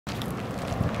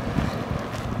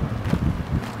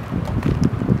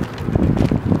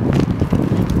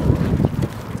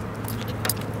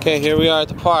Okay, here we are at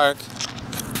the park.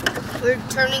 We're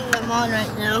turning them on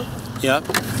right now. Yep.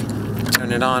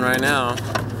 Turn it on right now.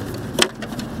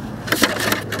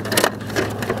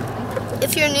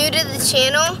 If you're new to the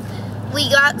channel, we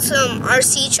got some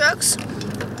RC trucks.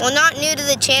 Well, not new to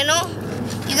the channel.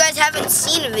 You guys haven't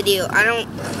seen a video. I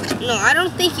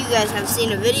don't think you guys have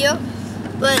seen a video.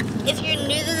 But if you're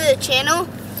new to the channel,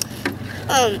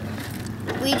 I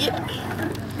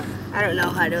don't know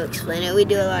how to explain it. We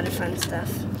do a lot of fun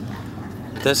stuff.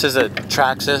 This is a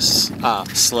Traxxas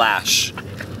Slash.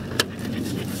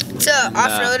 It's an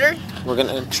off-roader. We're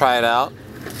gonna try it out.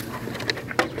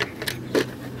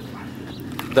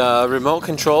 The remote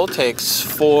control takes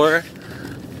 4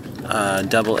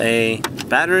 AA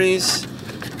batteries,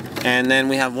 and then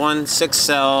we have one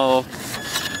 6-cell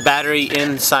battery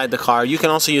inside the car. You can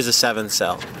also use a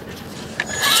 7-cell.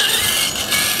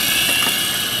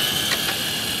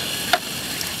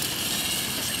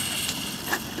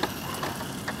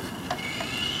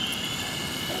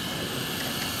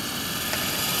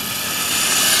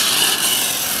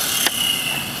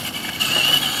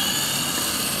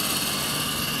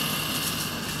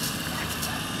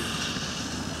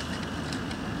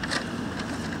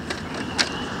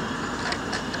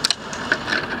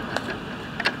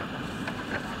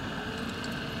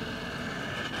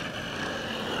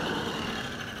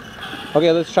 Okay,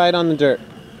 let's try it on the dirt.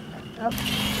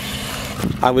 Okay.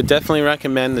 I would definitely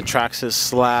recommend the Traxxas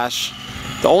Slash.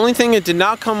 The only thing it did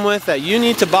not come with that you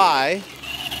need to buy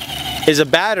is a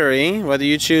battery, whether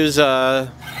you choose a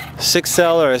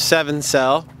 6-cell or a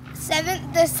 7-cell.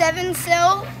 The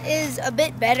 7-cell is a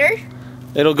bit better.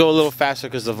 It'll go a little faster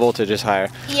because the voltage is higher.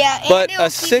 Yeah, and but it'll a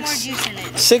keep more juice in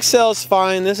it. 6-cell is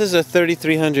fine. This is a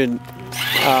 3,300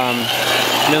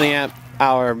 milliamp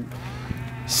hour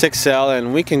 6-cell,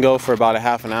 and we can go for about a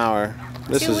half an hour.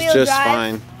 This is just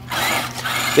fine.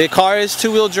 The car is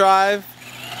 2-wheel drive.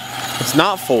 It's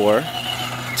not 4.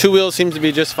 2 wheels seems to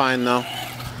be just fine though.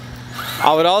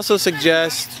 I would also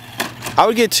suggest, I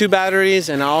would get 2 batteries,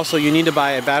 and also you need to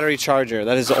buy a battery charger.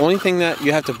 That is the only thing that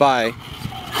you have to buy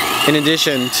in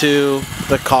addition to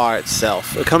the car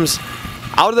itself. It comes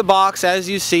out of the box as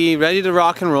you see, ready to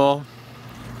rock and roll.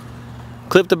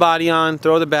 Clip the body on,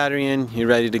 throw the battery in, you're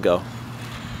ready to go.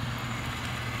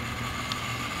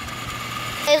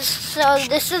 So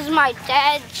this is my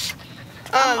dad's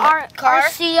car?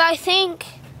 RC, I think.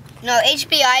 No,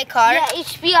 HBI car. Yeah,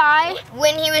 HBI.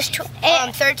 When he was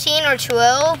 13 or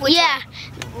 12. Yeah,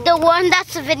 the one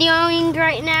that's videoing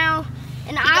right now.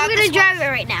 And I'm going to drive it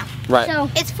right now. Right. So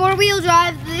it's 4-wheel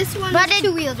drive. This one is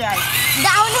 2-wheel drive.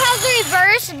 That one has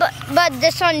reverse, but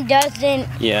this one doesn't.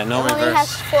 Yeah, no reverse. It only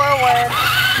has forward.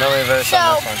 No reverse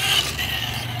on this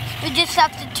one. We just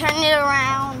have to turn it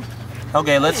around.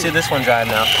 Okay, let's see this one drive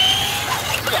now.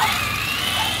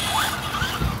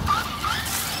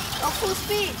 Go full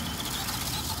speed.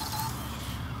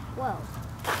 Whoa.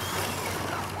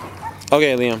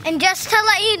 Okay, Liam. And just to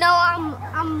let you know,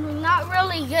 I'm not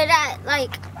really good at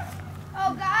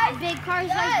big cars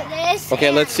like this.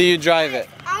 Okay, let's see you drive it.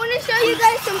 I want to show you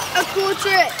guys a cool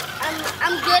trick.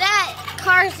 I'm good at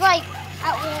cars like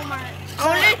at Walmart.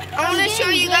 I want to show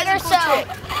you guys a cool trick.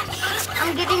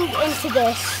 I'm getting into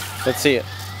this. Let's see it.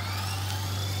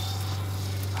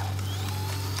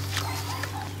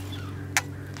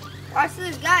 Watch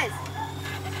this, guys.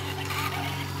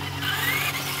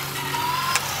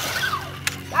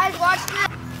 Guys, watch this.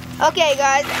 Okay,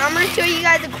 guys, I'm going to show you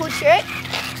guys a cool trick.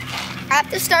 I have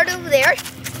to start over there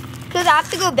because I have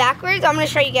to go backwards. I'm going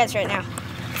to show you guys right now.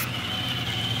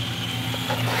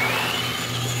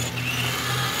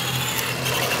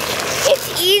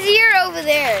 It's easier over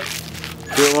there.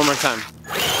 Do it one more time.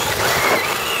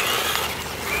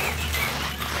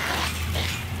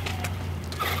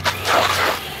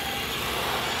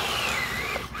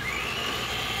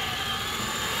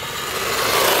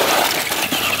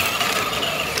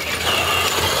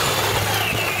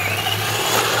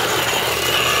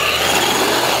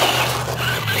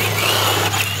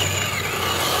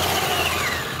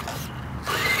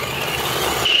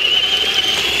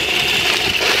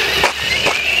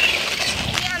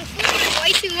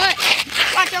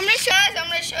 Watch, I'm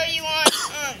gonna show you on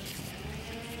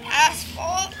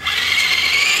asphalt.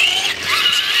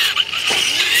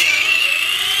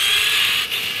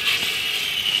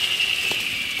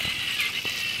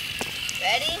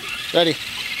 Ready? Ready.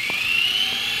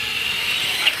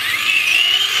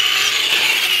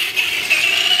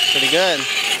 Pretty good.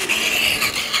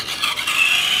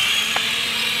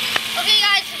 Okay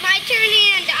guys, my turn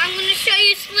and I'm going to show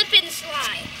you slip and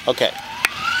slide. Okay.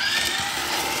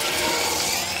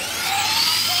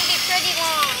 It's going to be pretty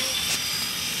long.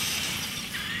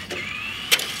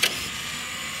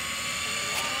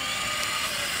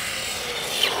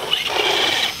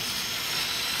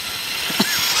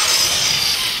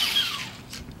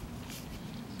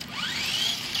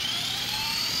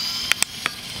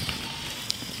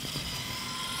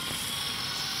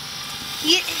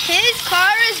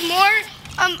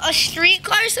 a street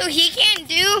car, so he can't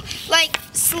do like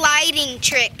sliding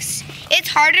tricks. It's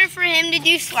harder for him to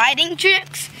do sliding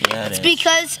tricks. Yeah, it's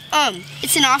because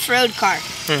it's an off-road car.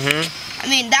 Mm-hmm. I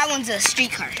mean, that one's a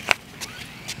street car.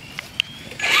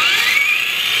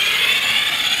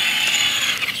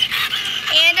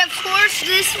 And of course,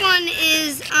 this one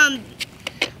is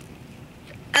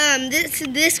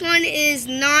this one is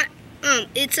not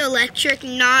it's electric,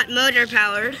 not motor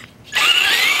powered.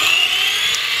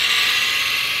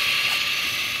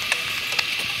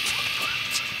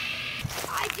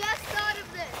 I just thought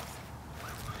of this.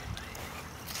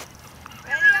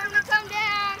 Ready? I'm gonna come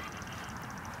down.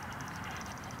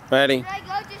 Ready? Should I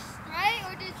go just straight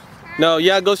or just turn? No,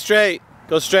 yeah, go straight.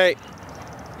 Go straight.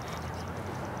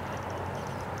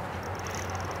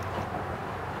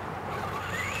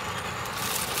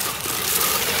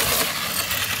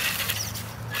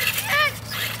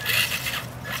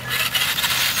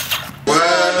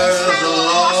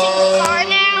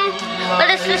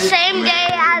 It's the same day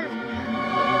as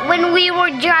when we were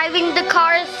driving the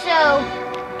cars, so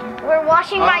we're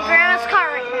washing my grandma's car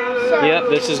right now. So Yep,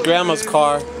 this is Grandma's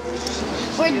car.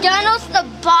 we're done with the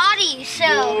body, so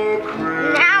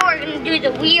now we're gonna do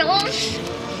the wheels,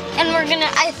 and we're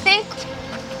gonna, I think,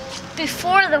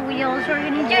 before the wheels, we're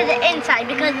gonna do the inside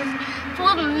because it's full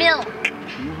of milk.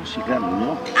 She got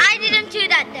milk. I didn't do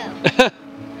that though.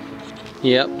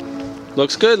 Yep.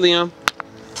 Looks good, Liam.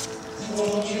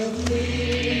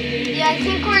 Yeah, I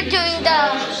think we're doing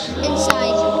the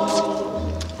inside.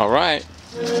 All right.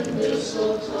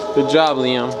 Good job,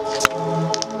 Liam.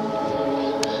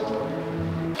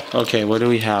 Okay, what do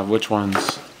we have? Which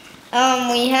ones?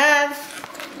 We have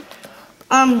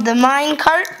the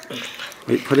minecart.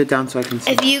 Wait, put it down so I can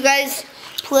see. If you guys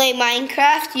play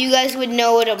Minecraft, you guys would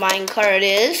know what a minecart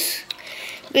is.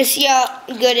 But see how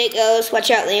good it goes. Watch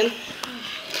out, Liam.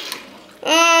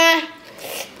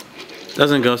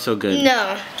 Doesn't go so good.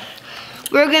 No.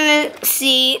 We're gonna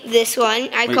see this one.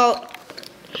 Wait. Call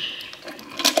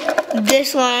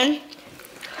this one.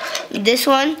 This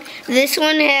one. This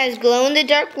one has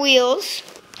glow-in-the-dark wheels.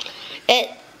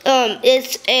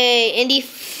 It's a Indy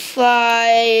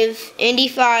 5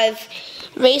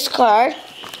 race car.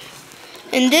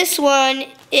 And this one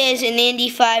is an Indy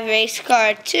 5 race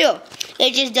car too.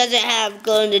 It just doesn't have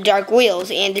glow-in-the-dark wheels,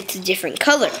 and it's a different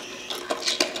color.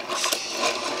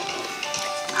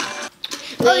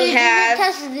 We have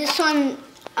test this one.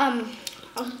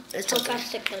 it's okay.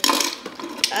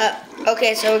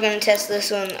 Okay, so we're gonna test this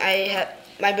one.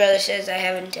 My brother says I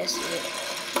haven't tested it.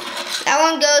 That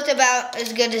one goes about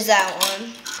as good as that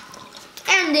one.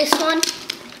 And this one.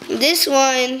 This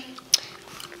one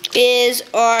is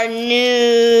our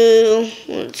new.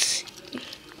 Let's see.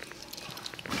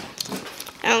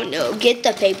 I don't know. Get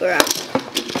the paper out.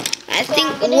 I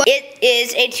think it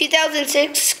is a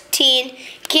 2016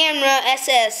 Camaro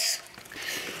SS.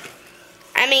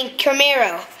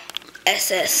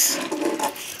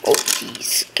 Oh,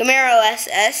 jeez. Camaro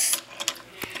SS.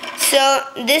 So,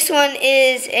 this one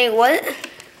is a what?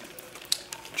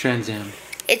 Trans Am.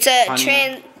 It's a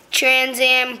Pontiac. Trans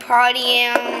Am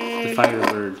Pontiac. The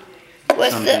Firebird.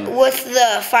 With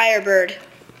the Firebird.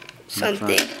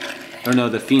 Something. Or no,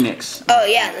 the Phoenix. Oh,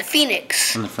 yeah, the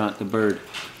Phoenix. On the front, the bird.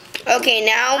 Okay,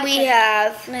 now we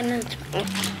have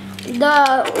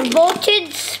the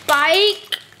voltage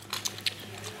spike.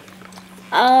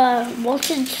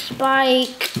 Voltage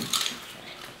spike.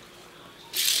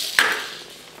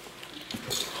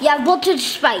 Yeah, voltage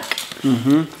spike.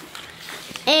 Mm-hmm.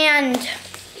 And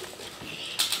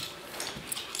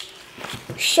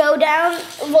showdown.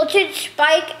 Voltage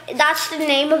spike. That's the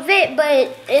name of it,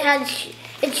 but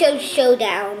it shows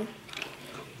showdown.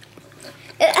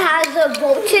 It has a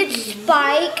voltage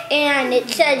spike and it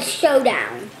says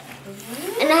showdown.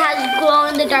 And it has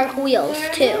glow-in-the-dark wheels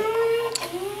too.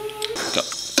 Go.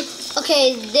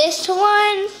 Okay, this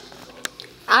one,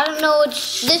 I don't know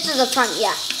which, this is the front,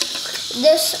 yeah.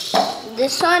 This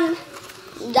one,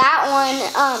 that one,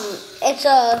 it's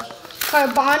a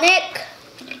carbonic,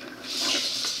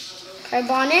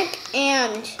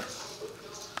 and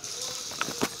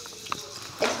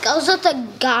it goes with a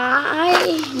guy,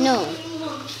 no.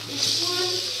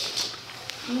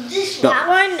 That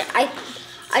one,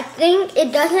 I think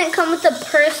it doesn't come with a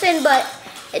person, but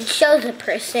it shows a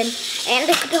person. And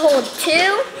it can hold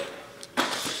two.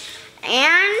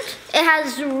 And it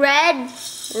has red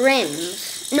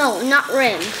rims. No, not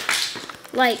rims.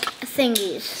 Like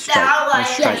thingies. the outline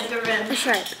stripe. of the rim. A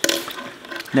stripe.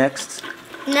 Next.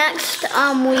 Next,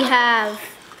 we have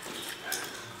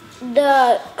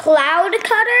the cloud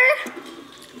cutter.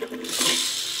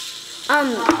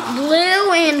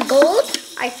 Blue and gold,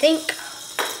 I think.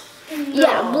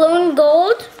 Yeah, blue and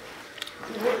gold.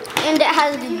 And it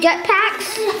has the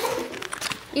jetpacks.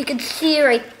 You can see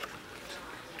right.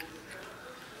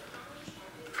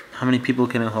 How many people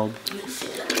can it hold?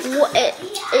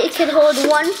 It can hold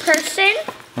one person.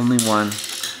 Only one.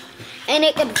 And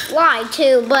it can fly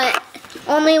too, but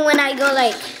only when I go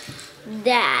like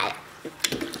that.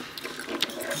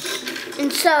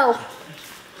 And so,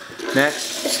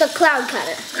 Next. it's the cloud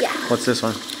cutter. Yeah. What's this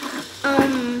one?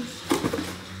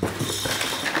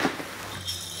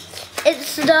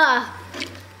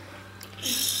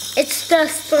 It's the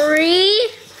three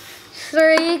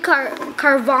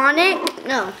carbonic.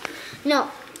 No.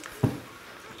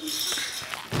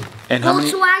 And how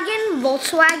many?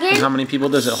 Volkswagen. And how many people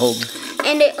does it hold?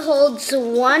 And it holds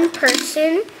one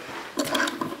person.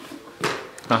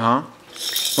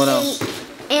 What else?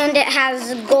 And it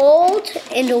has gold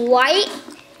and white.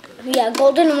 Yeah,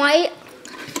 gold and white.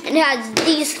 And it has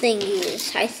these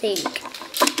thingies, I think.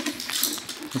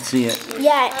 Let's see it.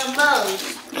 Yeah. The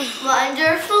most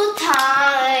wonderful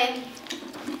time.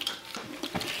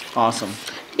 Awesome.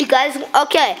 You guys,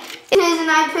 okay. Here's and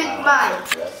I picked mine.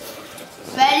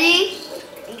 Ready?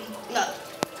 No,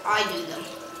 I do them.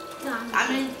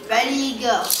 Ready,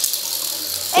 go.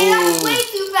 Hey, that's way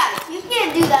too fast. You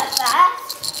can't do that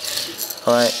fast.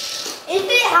 All right.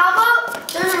 How about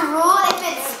there's a rule, if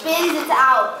it spins, it's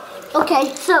out.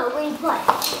 Okay, so we play.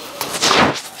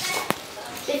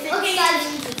 If it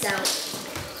spins, it's out.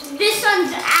 This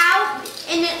one's out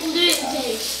and it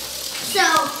loses. So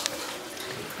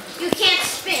you can't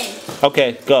spin.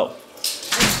 Okay, go.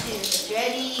 Let's do this.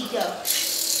 Ready, go.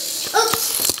 Oops.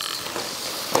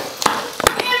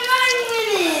 I'm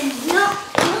running. No,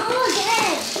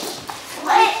 again.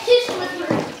 What? Too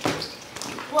slippery.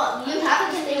 Well, you have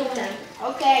to stay with them.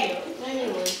 Okay.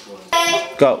 Anyway.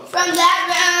 Okay. Go. From that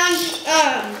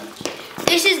round,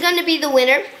 this is gonna be the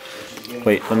winner.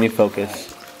 Wait, let me focus.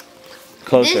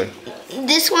 Closer.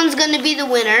 This one's gonna be the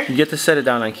winner. You get to set it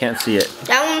down. I can't see it.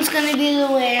 That one's gonna be the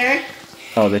winner.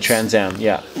 Oh, the Trans Am.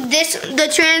 Yeah. The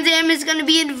Trans Am is gonna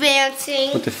be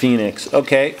advancing With the Phoenix.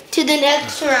 Okay. to the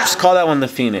next round. Just call that one the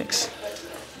Phoenix.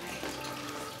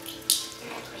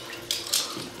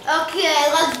 Okay,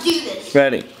 let's do this.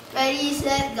 Ready. Ready,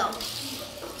 set, go.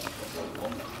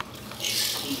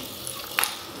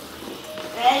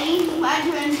 Ready, my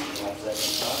turn.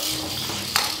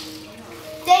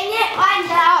 Dang it,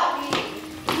 mine's out.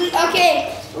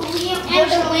 Okay.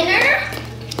 And the winner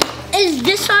is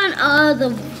this on the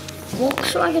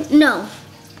Volkswagen? No.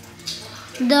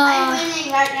 I'm The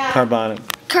winning right now. Carbonic.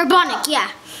 carbonic, yeah.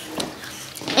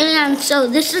 And so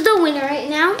this is the winner right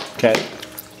now. Okay.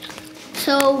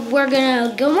 So we're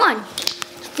gonna go on.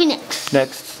 Phoenix.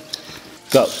 Next.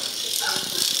 Go.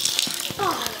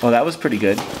 Oh, that was pretty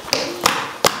good.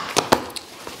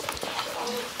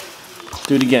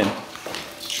 Do it again.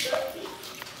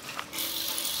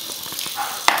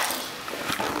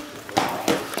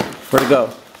 Where'd it go?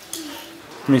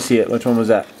 Let me see it. Which one was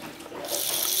that?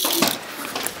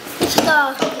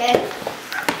 The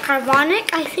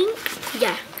carbonic, I think.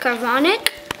 Yeah,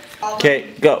 carbonic.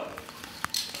 Okay, go.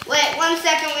 Wait, 1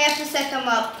 second, we have to set them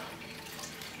up.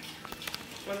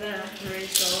 We're gonna have to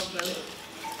race all of them.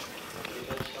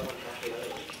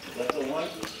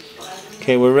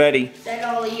 Okay, we're ready. Set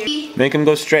all of your. Make them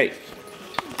go straight.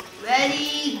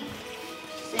 Ready.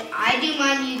 I do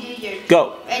mine, you do yours.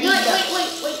 Go. Ready, Wait, go.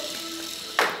 wait.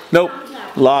 Nope.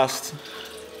 Lost.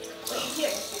 Wait,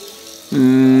 here.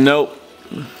 Nope.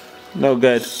 No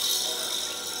good. A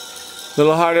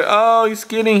little harder. Oh, he's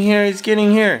getting here. He's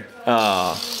getting here.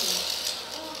 Oh.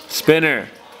 Spinner.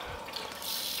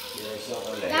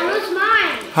 That was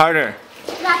mine. Harder.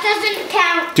 That doesn't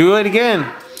count. Do it again.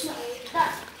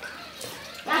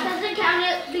 That doesn't count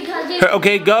it because it.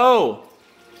 Okay, go.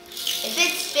 If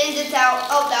it spins, it's out.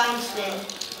 Oh, that one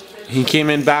spins. He came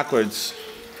in backwards.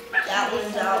 That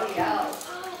one's out.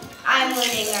 I'm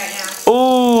winning right now.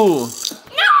 Ooh.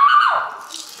 No!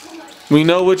 We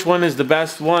know which one is the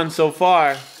best one so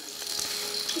far. Yeah,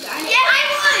 I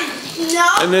won! No.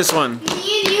 And this one.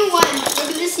 Me and you won.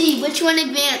 We're gonna see which one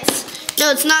advanced.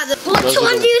 No, it's not. Which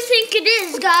one do you think it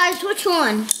is, guys? Which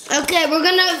one? Okay, we're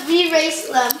gonna re-race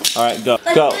them. All right, go.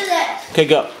 Let's Go. do that. Okay,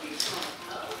 go.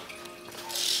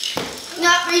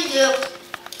 Not redo.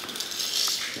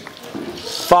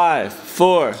 5,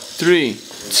 4, 3,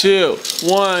 2,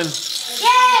 1.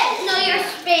 Yes! No, your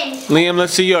spin. Liam,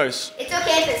 let's see yours. It's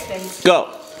okay if it spins.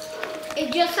 Go.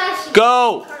 It just has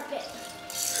Go. carpet.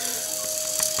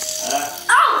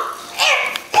 Oh!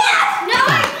 No, I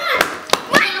won.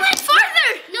 Mine went farther!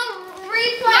 No,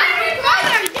 replay.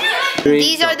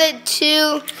 These are the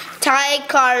two tie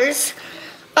cars.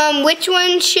 which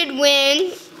one should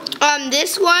win?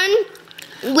 This one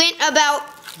went about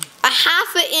a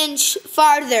half an inch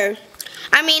farther.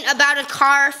 I mean, about a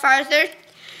car farther.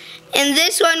 And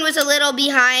this one was a little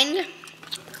behind.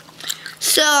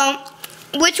 So,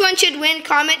 which one should win?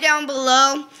 Comment down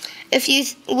below if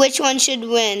which one should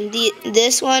win.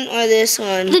 This one or this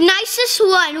one? The nicest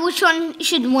one, which one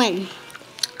should win?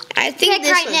 I think Pick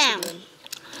this right one now. should win.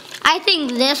 I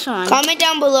think this one. Comment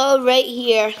down below right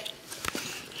here.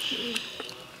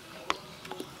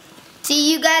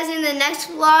 See you guys in the next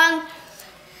vlog.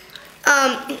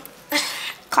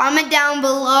 Comment down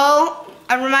below.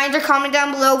 A reminder, comment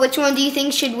down below which one do you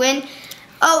think should win.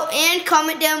 Oh, and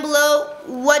comment down below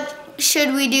what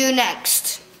should we do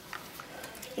next.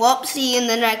 Well, see you in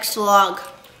the next vlog.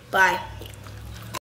 Bye.